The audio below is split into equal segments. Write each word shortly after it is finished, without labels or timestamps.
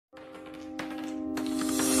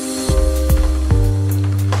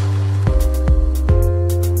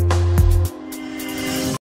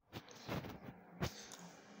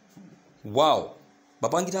Wow,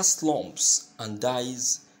 Babangida slumps and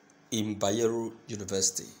dies in Bayero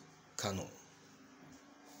University, Kano.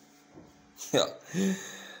 Yeah,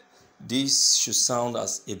 this should sound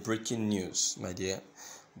as a breaking news, my dear.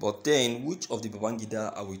 But then, which of the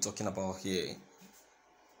Babangida are we talking about here?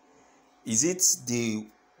 Is it the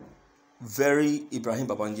very Ibrahim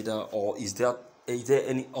Babangida, or is there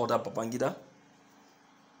any other Babangida?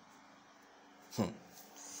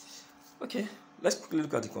 Okay, let's quickly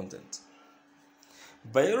look at the content.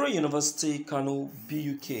 Bayero University, Kano,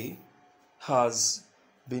 BUK, has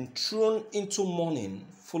been thrown into mourning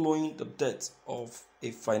following the death of a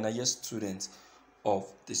final year student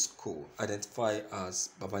of the school, identified as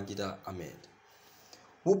Babangida Ahmed,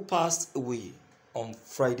 who passed away on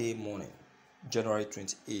Friday morning, January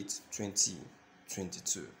 28,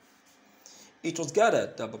 2022. It was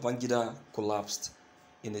gathered that Babangida collapsed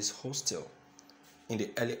in his hostel in the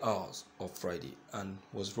early hours of Friday and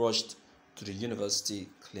was rushed to the university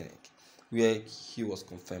clinic, where he was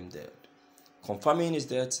confirmed dead. Confirming his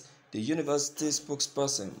death, the university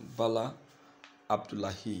spokesperson Bala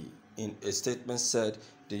Abdullahi in a statement said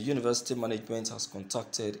the university management has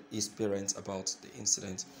contacted his parents about the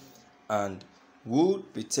incident and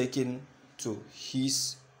would be taken to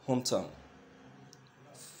his hometown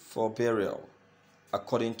for burial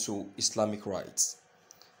according to Islamic rites.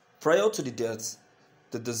 Prior to the death,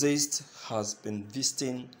 the deceased has been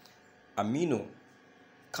visiting Aminu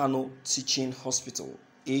Kano Teaching Hospital,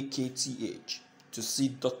 AKTH, to see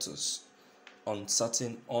doctors on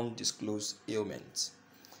certain undisclosed ailments.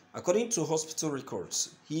 According to hospital records,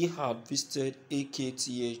 he had visited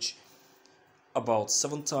AKTH about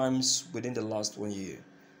 7 times within the last 1 year,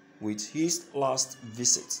 with his last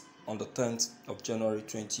visit on the 10th of January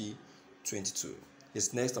 2022.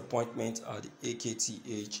 His next appointment at the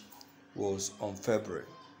AKTH was on February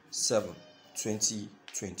 7,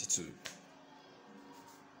 2022.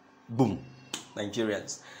 Boom,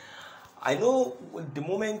 Nigerians. I know the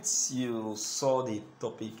moment you saw the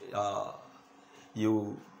topic,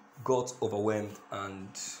 you got overwhelmed and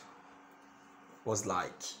was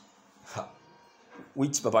like,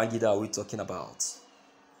 which Babangida are we talking about?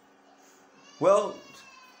 Well,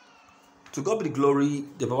 to God be the glory,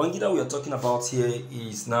 the Babangida we are talking about here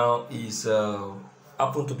is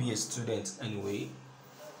happened to be a student anyway.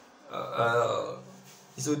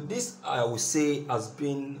 So this, I would say, has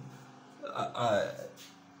been a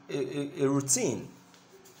routine,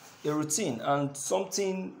 and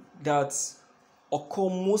something that occur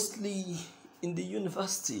mostly in the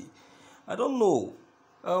university. I don't know.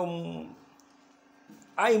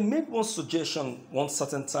 I made one suggestion one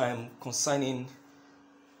certain time concerning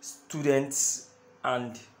students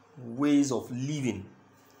and ways of living,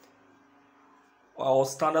 our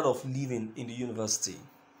standard of living in the university.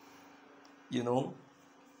 You know,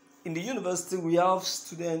 in the university we have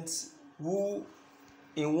students who,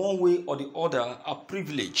 in one way or the other, are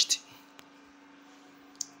privileged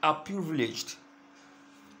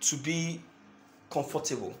to be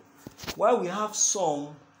comfortable, while we have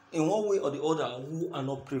some, in one way or the other, who are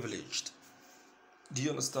not privileged. Do you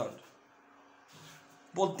understand?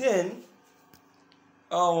 But then,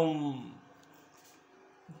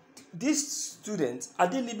 these students, are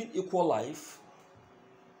they living equal life?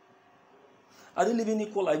 Are they living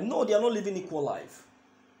equal life? No, they are not living equal life.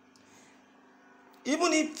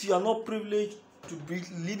 Even if you are not privileged to be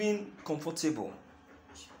living comfortable,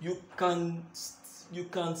 you can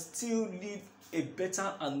still live a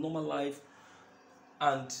better and normal life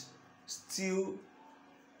and still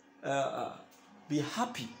be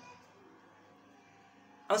happy.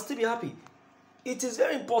 It is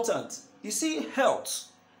very important. You see,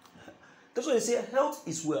 health. That's why they say health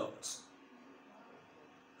is wealth.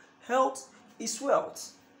 Health is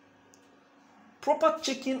wealth. Proper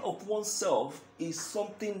checking of oneself is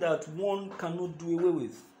something that one cannot do away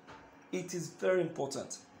with. It is very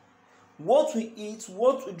important. What we eat,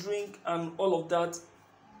 what we drink, and all of that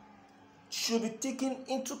should be taken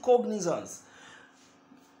into cognizance.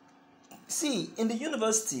 See, in the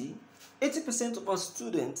university, 80% of our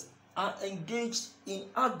students are engaged in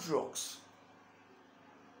hard drugs,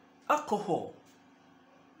 alcohol.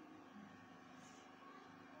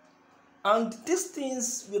 And these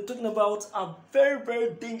things we're talking about are very,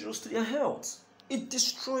 very dangerous to their health. It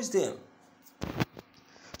destroys them.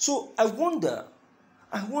 So I wonder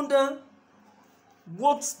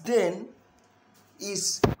what then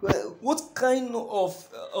is, what kind of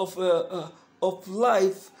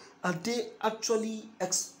life are they actually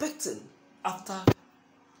expecting after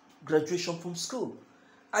graduation from school?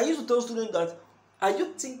 I used to tell students that, are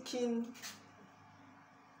you thinking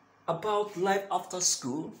about life after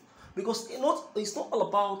school? Because it's not all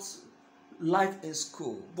about life in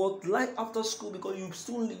school, but life after school, because you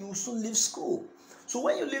soon leave school. So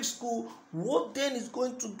when you leave school, what then is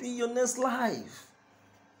going to be your next life?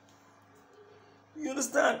 You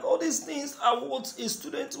understand? All these things are what a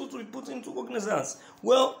student will be put into cognizance.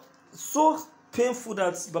 Well, so painful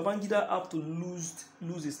that Babangida have to lose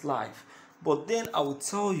his life. But then I will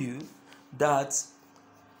tell you that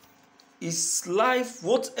his life,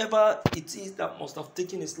 whatever it is that must have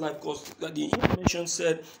taken his life, because the information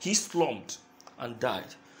said he slumped and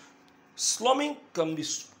died. Slumming can be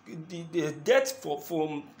the death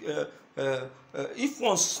from if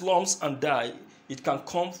one slumps and die, it can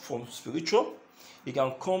come from spiritual. It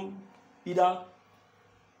can come either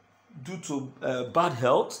due to bad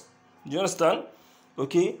health. Do you understand?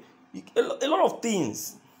 Okay, a lot of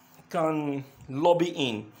things can lobby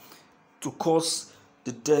in to cause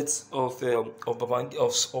the death of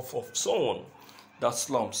someone that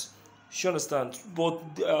slumps. You understand? But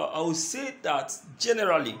I will say that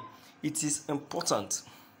generally, it is important.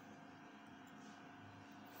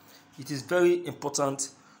 It is very important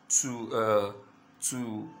to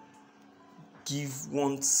give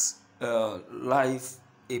one's life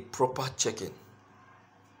a proper checking.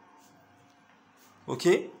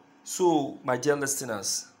 Okay, so my dear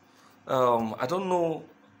listeners, I don't know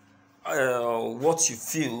what you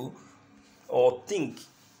feel or think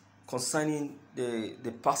concerning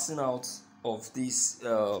the passing out of this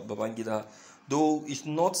Babangida, though it's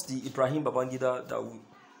not the Ibrahim Babangida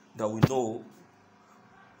that we know.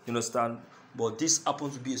 You understand? But this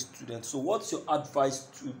happens to be a student. So what's your advice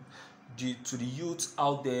to the youth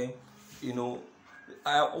out there? You know,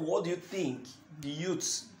 what do you think the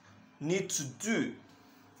youths need to do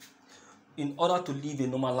in order to live a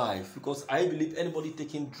normal life? Because I believe anybody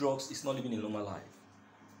taking drugs is not living a normal life.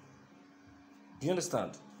 Do you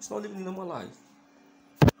understand? It's not living a normal life.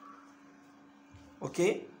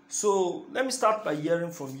 Okay, so let me start by hearing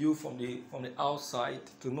from you from the outside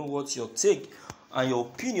to know what's your take and your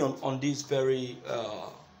opinion on this very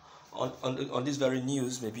on this very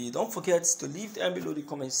news. Maybe don't forget to leave them below the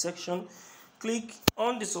comment section. Click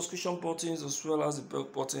on the subscription buttons as well as the bell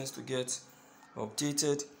buttons to get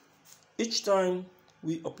updated each time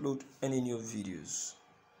we upload any new videos.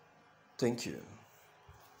 Thank you.